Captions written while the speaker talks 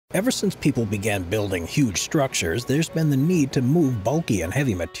Ever since people began building huge structures, there's been the need to move bulky and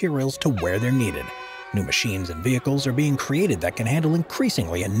heavy materials to where they're needed. New machines and vehicles are being created that can handle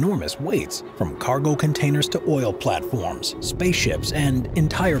increasingly enormous weights, from cargo containers to oil platforms, spaceships, and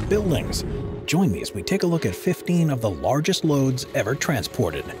entire buildings. Join me as we take a look at 15 of the largest loads ever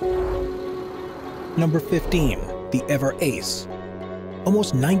transported. Number 15. The Ever Ace.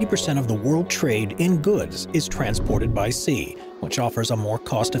 Almost 90% of the world trade in goods is transported by sea, which offers a more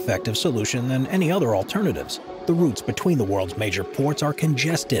cost-effective solution than any other alternatives. The routes between the world's major ports are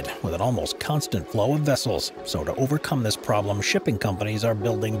congested with an almost constant flow of vessels, so to overcome this problem, shipping companies are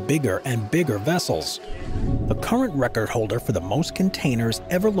building bigger and bigger vessels. The current record holder for the most containers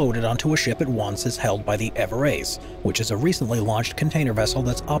ever loaded onto a ship at once is held by the Ever Ace, which is a recently launched container vessel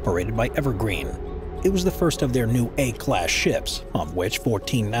that's operated by Evergreen. It was the first of their new A-class ships, of which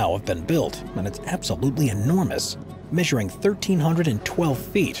 14 now have been built, and it's absolutely enormous. Measuring 1,312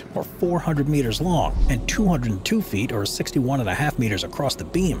 feet, or 400 meters long, and 202 feet, or 61.5 meters across the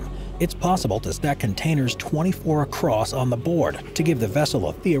beam, it's possible to stack containers 24 across on the board to give the vessel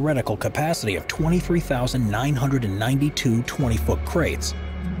a theoretical capacity of 23,992 20-foot crates.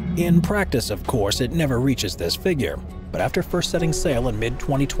 In practice, of course, it never reaches this figure, but after first setting sail in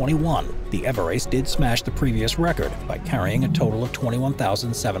mid-2021, the Ever Ace did smash the previous record by carrying a total of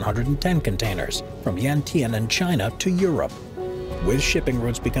 21,710 containers from Yantian in China to Europe. With shipping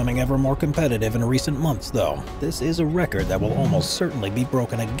routes becoming ever more competitive in recent months, though, this is a record that will almost certainly be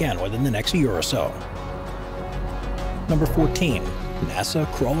broken again within the next year or so. Number 14. NASA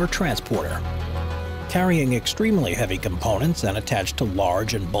Crawler Transporter. Carrying extremely heavy components and attached to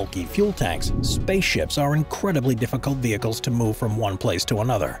large and bulky fuel tanks, spaceships are incredibly difficult vehicles to move from one place to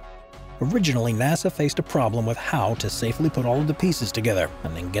another. Originally, NASA faced a problem with how to safely put all of the pieces together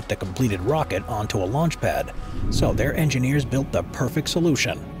and then get the completed rocket onto a launch pad, so their engineers built the perfect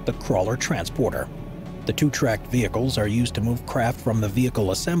solution, the Crawler Transporter. The two-tracked vehicles are used to move craft from the Vehicle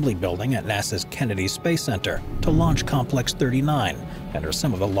Assembly Building at NASA's Kennedy Space Center to Launch Complex 39 and are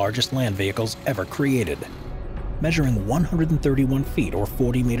some of the largest land vehicles ever created. Measuring 131 feet or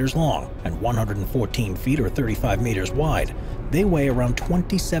 40 meters long and 114 feet or 35 meters wide, they weigh around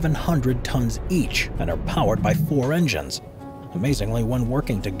 2,700 tons each and are powered by 4 engines. Amazingly, when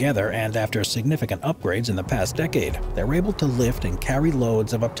working together and after significant upgrades in the past decade, they're able to lift and carry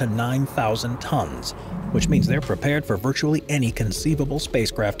loads of up to 9,000 tons, which means they're prepared for virtually any conceivable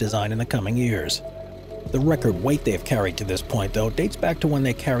spacecraft design in the coming years. The record weight they've carried to this point, though, dates back to when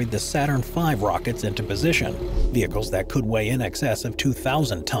they carried the Saturn V rockets into position, vehicles that could weigh in excess of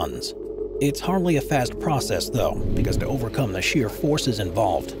 2,000 tons. It's hardly a fast process, though, because to overcome the sheer forces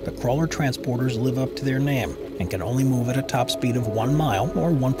involved, the crawler transporters live up to their name and can only move at a top speed of 1 mile or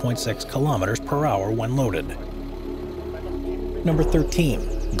 1.6 kilometers per hour when loaded. Number 13.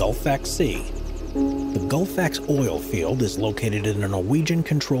 Gullfaks-C. The Gullfaks oil field is located in a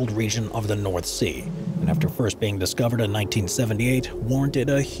Norwegian-controlled region of the North Sea, and after first being discovered in 1978, warranted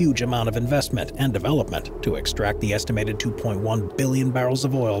a huge amount of investment and development to extract the estimated 2.1 billion barrels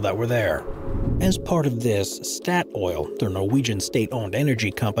of oil that were there. As part of this, Statoil, the Norwegian state-owned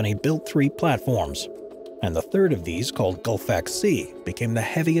energy company, built 3 platforms, and the third of these, called Gullfaks-C, became the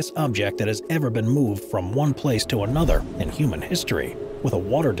heaviest object that has ever been moved from one place to another in human history, with a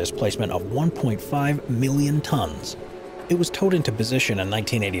water displacement of 1.5 million tons. It was towed into position in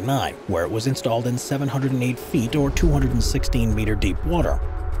 1989, where it was installed in 708 feet or 216-meter deep water.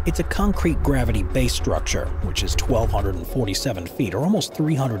 It's a concrete gravity base structure, which is 1,247 feet or almost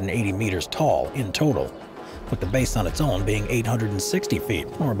 380 meters tall in total, with the base on its own being 860 feet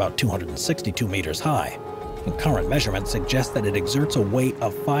or about 262 meters high. And current measurements suggest that it exerts a weight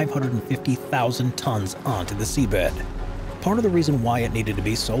of 550,000 tons onto the seabed. Part of the reason why it needed to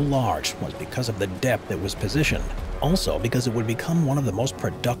be so large was because of the depth it was positioned, also because it would become one of the most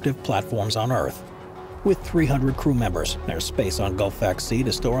productive platforms on Earth. With 300 crew members, there's space on Gullfaks-C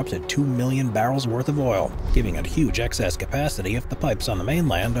to store up to 2 million barrels worth of oil, giving it huge excess capacity if the pipes on the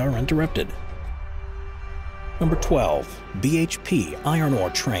mainland are interrupted. Number 12. BHP Iron Ore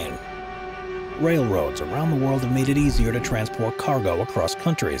Train. Railroads around the world have made it easier to transport cargo across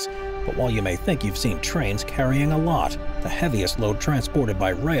countries, but while you may think you've seen trains carrying a lot, the heaviest load transported by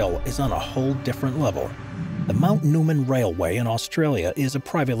rail is on a whole different level. The Mount Newman Railway in Australia is a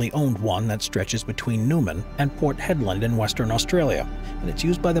privately owned one that stretches between Newman and Port Hedland in Western Australia, and it's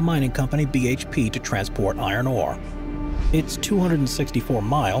used by the mining company BHP to transport iron ore. It's 264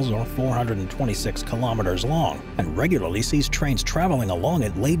 miles or 426 kilometers long and regularly sees trains traveling along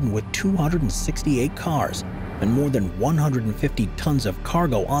it laden with 268 cars and more than 150 tons of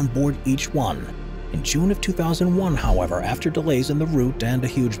cargo on board each one. In June of 2001, however, after delays in the route and a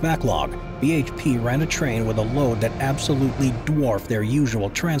huge backlog, BHP ran a train with a load that absolutely dwarfed their usual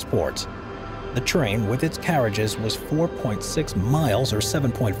transports. The train, with its carriages, was 4.6 miles or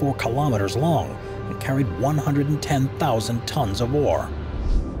 7.4 kilometers long and carried 110,000 tons of ore.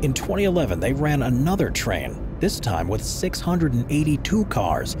 In 2011, they ran another train, this time with 682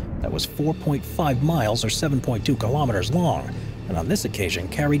 cars, that was 4.5 miles or 7.2 kilometers long, and on this occasion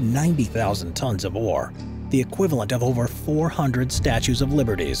carried 90,000 tons of ore, the equivalent of over 400 Statues of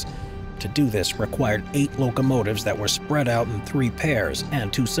Liberties. To do this required 8 locomotives that were spread out in 3 pairs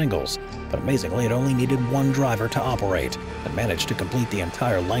and 2 singles, but amazingly it only needed 1 driver to operate, and managed to complete the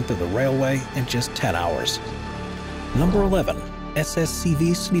entire length of the railway in just 10 hours. Number 11. SSCV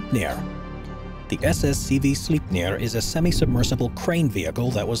Sleipnir. The SSCV Sleipnir is a semi-submersible crane vehicle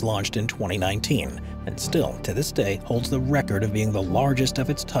that was launched in 2019, and still, to this day, holds the record of being the largest of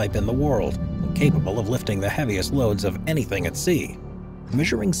its type in the world, and capable of lifting the heaviest loads of anything at sea.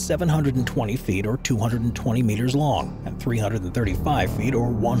 Measuring 720 feet or 220 meters long and 335 feet or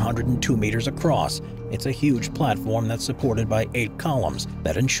 102 meters across, it's a huge platform that's supported by 8 columns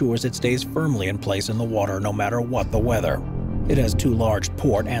that ensures it stays firmly in place in the water no matter what the weather. It has 2 large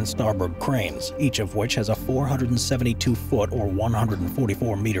port and starboard cranes, each of which has a 472-foot or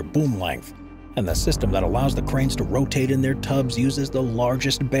 144-meter boom length. And the system that allows the cranes to rotate in their tubs uses the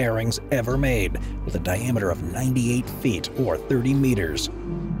largest bearings ever made, with a diameter of 98 feet or 30 meters.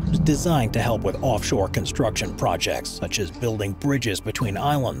 It was designed to help with offshore construction projects, such as building bridges between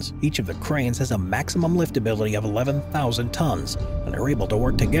islands. Each of the cranes has a maximum liftability of 11,000 tons, and they're able to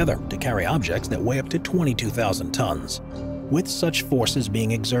work together to carry objects that weigh up to 22,000 tons. With such forces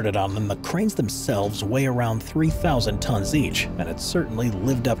being exerted on them, the cranes themselves weigh around 3,000 tons each, and it's certainly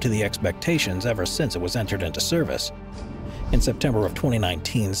lived up to the expectations ever since it was entered into service. In September of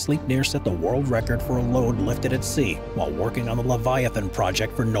 2019, Sleipnir set the world record for a load lifted at sea while working on the Leviathan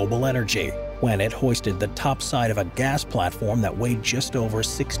project for Noble Energy, when it hoisted the top side of a gas platform that weighed just over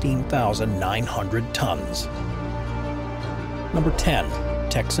 16,900 tons. Number 10.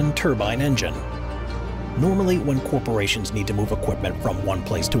 Texan Turbine Engine. Normally, when corporations need to move equipment from one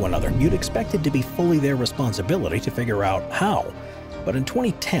place to another, you'd expect it to be fully their responsibility to figure out how. But in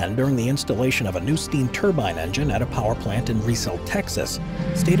 2010, during the installation of a new steam turbine engine at a power plant in Resell, Texas,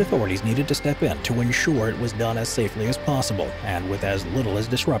 state authorities needed to step in to ensure it was done as safely as possible and with as little as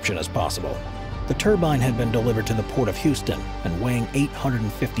disruption as possible. The turbine had been delivered to the Port of Houston, and weighing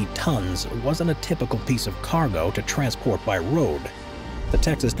 850 tons wasn't a typical piece of cargo to transport by road. The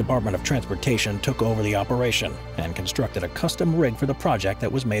Texas Department of Transportation took over the operation and constructed a custom rig for the project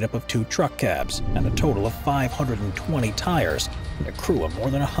that was made up of 2 truck cabs and a total of 520 tires and a crew of more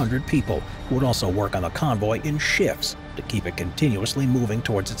than 100 people who would also work on the convoy in shifts to keep it continuously moving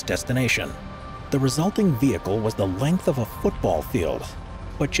towards its destination. The resulting vehicle was the length of a football field,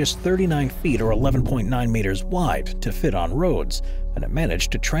 but just 39 feet or 11.9 meters wide to fit on roads, and it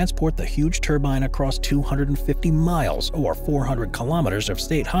managed to transport the huge turbine across 250 miles or 400 kilometers of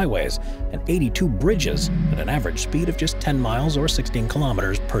state highways and 82 bridges at an average speed of just 10 miles or 16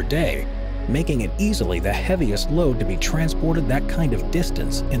 kilometers per day, making it easily the heaviest load to be transported that kind of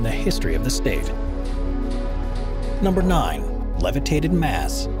distance in the history of the state. Number 9. Levitated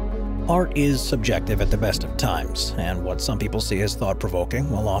mass. Art is subjective at the best of times, and what some people see as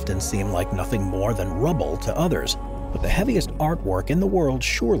thought-provoking will often seem like nothing more than rubble to others. But the heaviest artwork in the world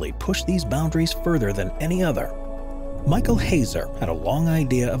surely pushed these boundaries further than any other. Michael Hazer had a long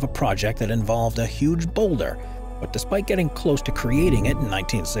idea of a project that involved a huge boulder, but despite getting close to creating it in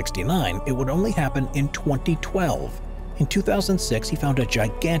 1969, it would only happen in 2012. In 2006, he found a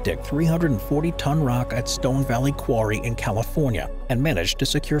gigantic 340-ton rock at Stone Valley Quarry in California and managed to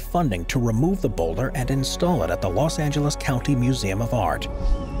secure funding to remove the boulder and install it at the Los Angeles County Museum of Art.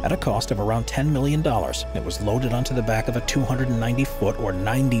 At a cost of around $10 million, it was loaded onto the back of a 290-foot or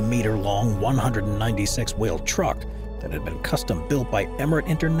 90-meter-long 196-wheel truck that had been custom-built by Emirates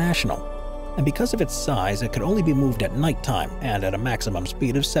International. And because of its size, it could only be moved at nighttime and at a maximum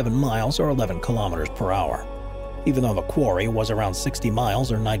speed of 7 miles or 11 kilometers per hour. Even though the quarry was around 60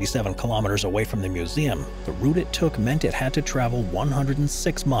 miles or 97 kilometers away from the museum, the route it took meant it had to travel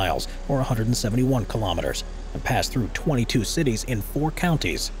 106 miles or 171 kilometers and pass through 22 cities in 4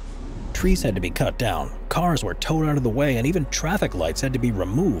 counties. Trees had to be cut down, cars were towed out of the way, and even traffic lights had to be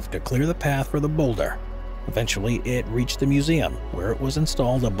removed to clear the path for the boulder. Eventually, it reached the museum, where it was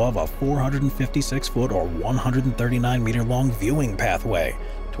installed above a 456-foot or 139-meter-long viewing pathway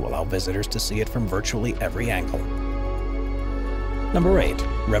to allow visitors to see it from virtually every angle. Number 8.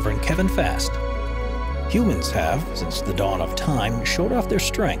 Reverend Kevin Fast. Humans have, since the dawn of time, showed off their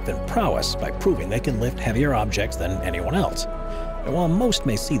strength and prowess by proving they can lift heavier objects than anyone else. And while most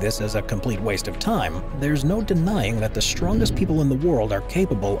may see this as a complete waste of time, there's no denying that the strongest people in the world are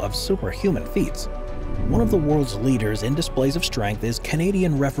capable of superhuman feats. One of the world's leaders in displays of strength is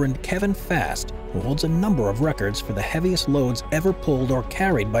Canadian Reverend Kevin Fast, who holds a number of records for the heaviest loads ever pulled or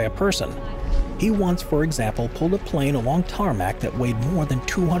carried by a person. He once, for example, pulled a plane along tarmac that weighed more than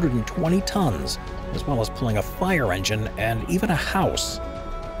 220 tons, as well as pulling a fire engine and even a house.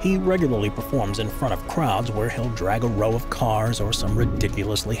 He regularly performs in front of crowds where he'll drag a row of cars or some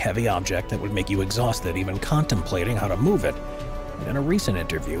ridiculously heavy object that would make you exhausted even contemplating how to move it. And in a recent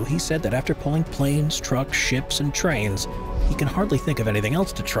interview, he said that after pulling planes, trucks, ships, and trains, he can hardly think of anything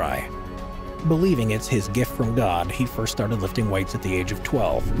else to try. Believing it's his gift from God, he first started lifting weights at the age of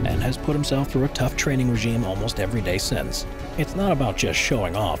 12 and has put himself through a tough training regime almost every day since. It's not about just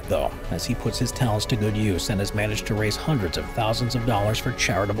showing off, though, as he puts his talents to good use and has managed to raise hundreds of thousands of dollars for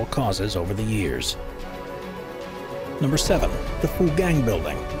charitable causes over the years. Number 7. The Fugang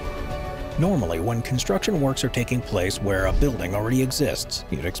Building. Normally, when construction works are taking place where a building already exists,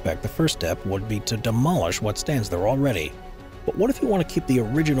 you'd expect the first step would be to demolish what stands there already. But what if you want to keep the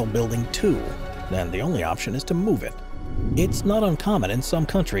original building too? Then the only option is to move it. It's not uncommon in some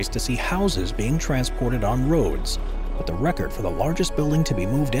countries to see houses being transported on roads, but the record for the largest building to be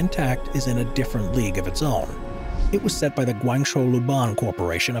moved intact is in a different league of its own. It was set by the Guangzhou Luban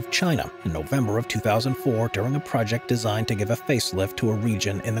Corporation of China in November of 2004 during a project designed to give a facelift to a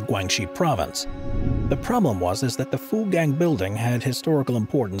region in the Guangxi province. The problem was that the Fugang building had historical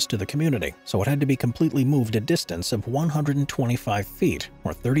importance to the community, so it had to be completely moved a distance of 125 feet,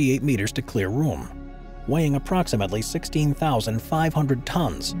 or 38 meters to clear room. Weighing approximately 16,500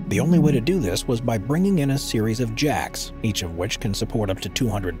 tons, the only way to do this was by bringing in a series of jacks, each of which can support up to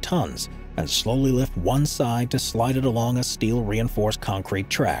 200 tons, and slowly lift one side to slide it along a steel-reinforced concrete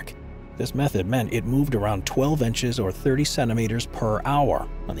track. This method meant it moved around 12 inches or 30 centimeters per hour,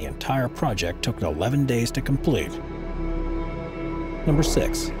 and the entire project took 11 days to complete. Number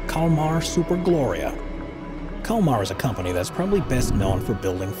 6. Kalmar Super Gloria. Kalmar is a company that's probably best known for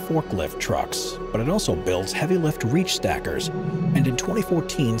building forklift trucks, but it also builds heavy-lift reach stackers, and in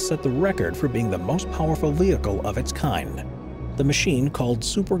 2014 set the record for being the most powerful vehicle of its kind. The machine, called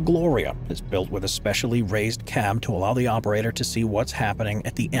Super Gloria, is built with a specially raised cab to allow the operator to see what's happening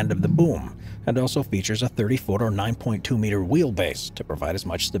at the end of the boom, and also features a 30-foot or 9.2-meter wheelbase to provide as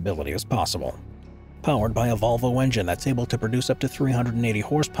much stability as possible. Powered by a Volvo engine that's able to produce up to 380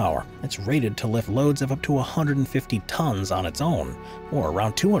 horsepower, it's rated to lift loads of up to 150 tons on its own, or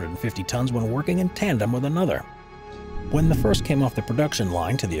around 250 tons when working in tandem with another. When the first came off the production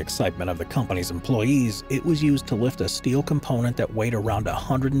line, to the excitement of the company's employees, it was used to lift a steel component that weighed around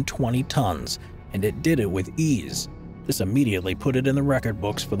 120 tons, and it did it with ease. This immediately put it in the record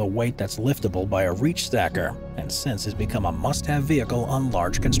books for the weight that's liftable by a reach stacker, and since has become a must-have vehicle on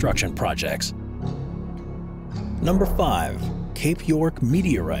large construction projects. Number 5. Cape York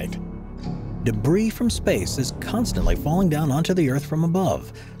Meteorite. Debris from space is constantly falling down onto the Earth from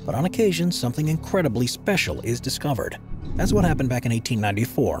above, but on occasion something incredibly special is discovered. That's what happened back in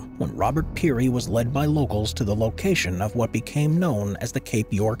 1894, when Robert Peary was led by locals to the location of what became known as the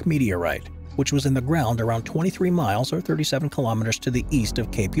Cape York Meteorite, which was in the ground around 23 miles or 37 kilometers to the east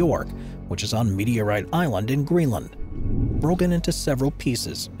of Cape York, which is on Meteorite Island in Greenland. Broken into several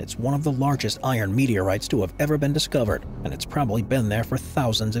pieces, it's one of the largest iron meteorites to have ever been discovered, and it's probably been there for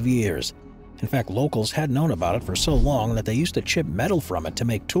thousands of years. In fact, locals had known about it for so long that they used to chip metal from it to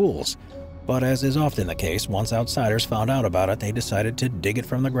make tools. But as is often the case, once outsiders found out about it, they decided to dig it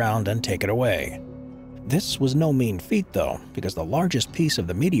from the ground and take it away. This was no mean feat, though, because the largest piece of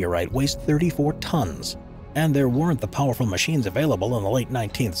the meteorite weighs 34 tons. And there weren't the powerful machines available in the late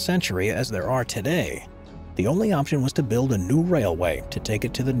 19th century as there are today. The only option was to build a new railway to take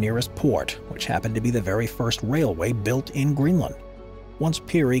it to the nearest port, which happened to be the very first railway built in Greenland. Once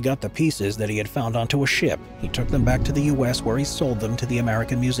Peary got the pieces that he had found onto a ship, he took them back to the US where he sold them to the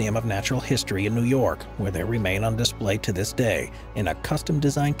American Museum of Natural History in New York, where they remain on display to this day, in a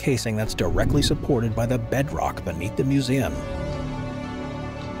custom-designed casing that's directly supported by the bedrock beneath the museum.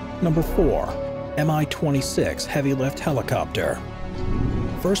 Number 4. Mi-26 Heavy Lift Helicopter.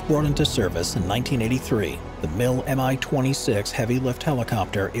 First brought into service in 1983, the MIL Mi-26 heavy lift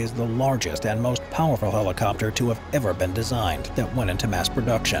helicopter is the largest and most powerful helicopter to have ever been designed that went into mass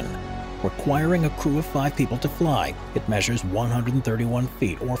production. Requiring a crew of 5 people to fly, it measures 131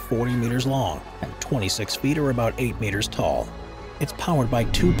 feet or 40 meters long and 26 feet or about 8 meters tall. It's powered by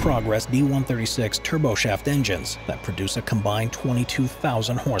 2 Progress D136 turboshaft engines that produce a combined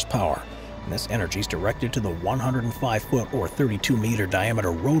 22,000 horsepower. and this energy is directed to the 105-foot or 32-meter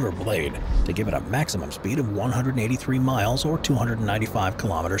diameter rotor blade to give it a maximum speed of 183 miles or 295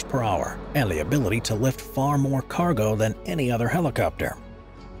 kilometers per hour, and the ability to lift far more cargo than any other helicopter.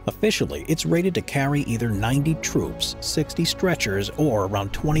 Officially, it's rated to carry either 90 troops, 60 stretchers, or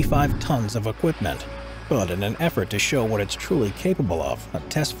around 25 tons of equipment. But in an effort to show what it's truly capable of, a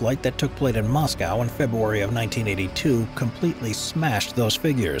test flight that took place in Moscow in February of 1982 completely smashed those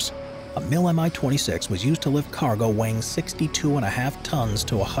figures. A Mi-26 was used to lift cargo weighing 62.5 tons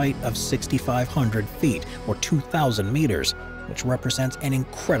to a height of 6,500 feet or 2,000 meters, which represents an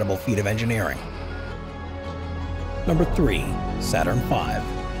incredible feat of engineering. Number 3. Saturn V.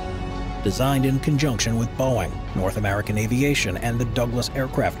 Designed in conjunction with Boeing, North American Aviation, and the Douglas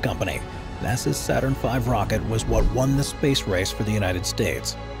Aircraft Company, NASA's Saturn V rocket was what won the space race for the United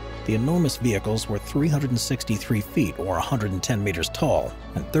States. The enormous vehicles were 363 feet or 110 meters tall,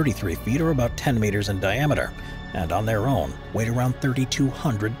 and 33 feet or about 10 meters in diameter, and on their own weighed around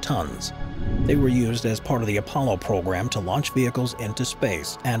 3,200 tons. They were used as part of the Apollo program to launch vehicles into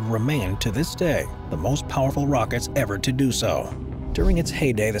space and remain, to this day, the most powerful rockets ever to do so. During its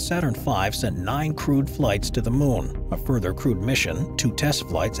heyday, the Saturn V sent 9 crewed flights to the Moon, a further crewed mission, 2 test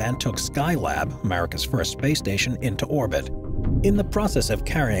flights, and took Skylab, America's first space station, into orbit. In the process of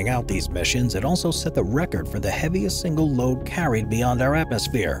carrying out these missions, it also set the record for the heaviest single load carried beyond our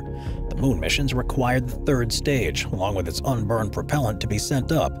atmosphere. The Moon missions required the 3rd stage, along with its unburned propellant, to be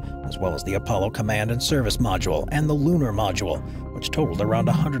sent up, as well as the Apollo Command and Service Module and the Lunar Module, which totaled around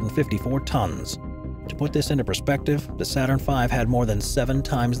 154 tons. To put this into perspective, the Saturn V had more than 7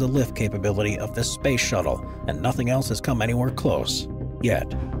 times the lift capability of the Space Shuttle, and nothing else has come anywhere close, yet.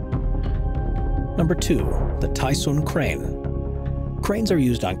 Number 2. The Taisun Crane. Cranes are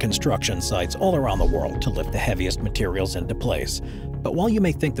used on construction sites all around the world to lift the heaviest materials into place. But while you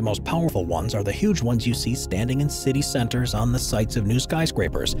may think the most powerful ones are the huge ones you see standing in city centers on the sites of new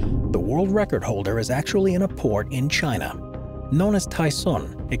skyscrapers, the world record holder is actually in a port in China. Known as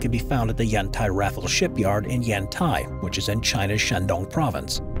Taisun, it can be found at the Yantai Raffle Shipyard in Yantai, which is in China's Shandong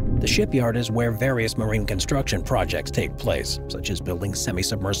province. The shipyard is where various marine construction projects take place, such as building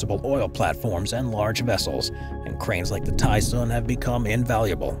semi-submersible oil platforms and large vessels, and cranes like the Taisun have become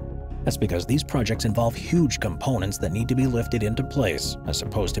invaluable. That's because these projects involve huge components that need to be lifted into place, as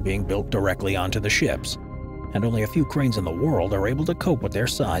opposed to being built directly onto the ships. And only a few cranes in the world are able to cope with their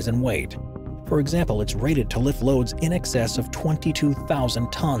size and weight. For example, it's rated to lift loads in excess of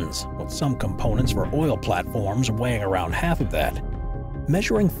 22,000 tons, with some components for oil platforms weighing around half of that.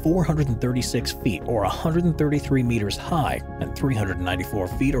 Measuring 436 feet or 133 meters high and 394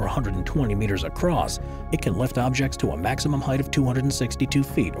 feet or 120 meters across, it can lift objects to a maximum height of 262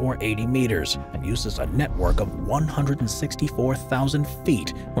 feet or 80 meters and uses a network of 164,000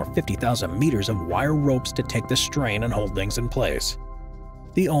 feet or 50,000 meters of wire ropes to take the strain and hold things in place.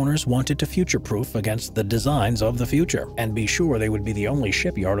 The owners wanted to future-proof against the designs of the future and be sure they would be the only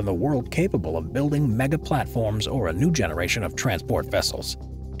shipyard in the world capable of building mega platforms or a new generation of transport vessels.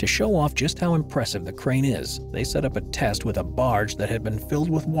 To show off just how impressive the crane is, they set up a test with a barge that had been filled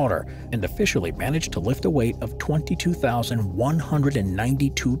with water and officially managed to lift a weight of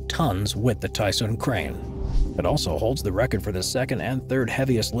 22,192 tons with the Taisun crane. It also holds the record for the 2nd and 3rd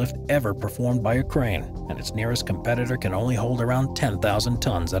heaviest lift ever performed by a crane, and its nearest competitor can only hold around 10,000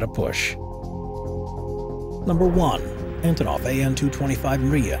 tons at a push. Number 1. Antonov An-225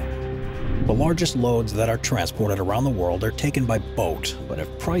 Mriya. The largest loads that are transported around the world are taken by boat, but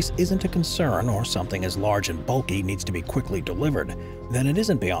if price isn't a concern or something as large and bulky needs to be quickly delivered, then it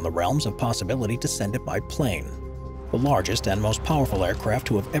isn't beyond the realms of possibility to send it by plane. The largest and most powerful aircraft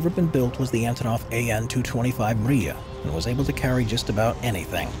to have ever been built was the Antonov An-225 Mriya, and was able to carry just about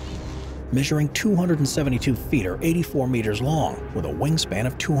anything. Measuring 272 feet or 84 meters long, with a wingspan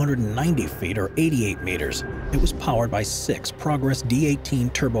of 290 feet or 88 meters, it was powered by 6 Progress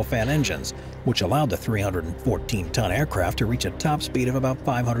D-18 turbofan engines, which allowed the 314-ton aircraft to reach a top speed of about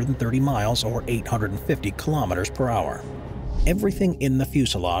 530 miles or 850 kilometers per hour. Everything in the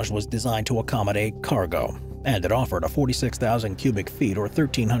fuselage was designed to accommodate cargo, and it offered a 46,000 cubic feet or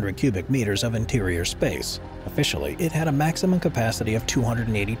 1,300 cubic meters of interior space. Officially, it had a maximum capacity of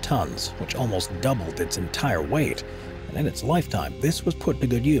 280 tons, which almost doubled its entire weight, and in its lifetime, this was put to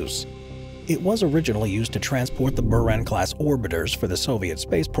good use. It was originally used to transport the Buran-class orbiters for the Soviet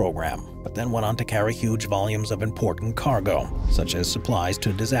space program, but then went on to carry huge volumes of important cargo, such as supplies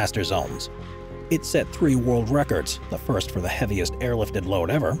to disaster zones. It set 3 world records, the first for the heaviest airlifted load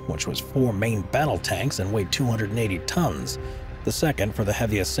ever, which was 4 main battle tanks and weighed 280 tons, the second for the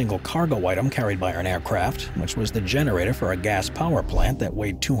heaviest single cargo item carried by an aircraft, which was the generator for a gas power plant that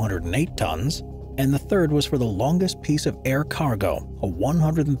weighed 208 tons, and the third was for the longest piece of air cargo, a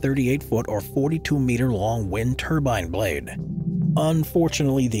 138-foot or 42-meter-long wind turbine blade.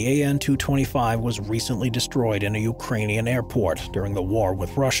 Unfortunately, the AN-225 was recently destroyed in a Ukrainian airport during the war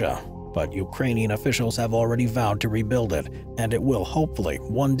with Russia, but Ukrainian officials have already vowed to rebuild it, and it will hopefully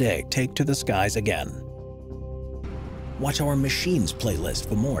one day take to the skies again. Watch our Machines playlist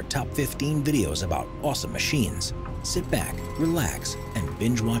for more top 15 videos about awesome machines. Sit back, relax, and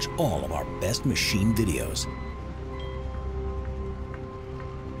binge watch all of our best machine videos.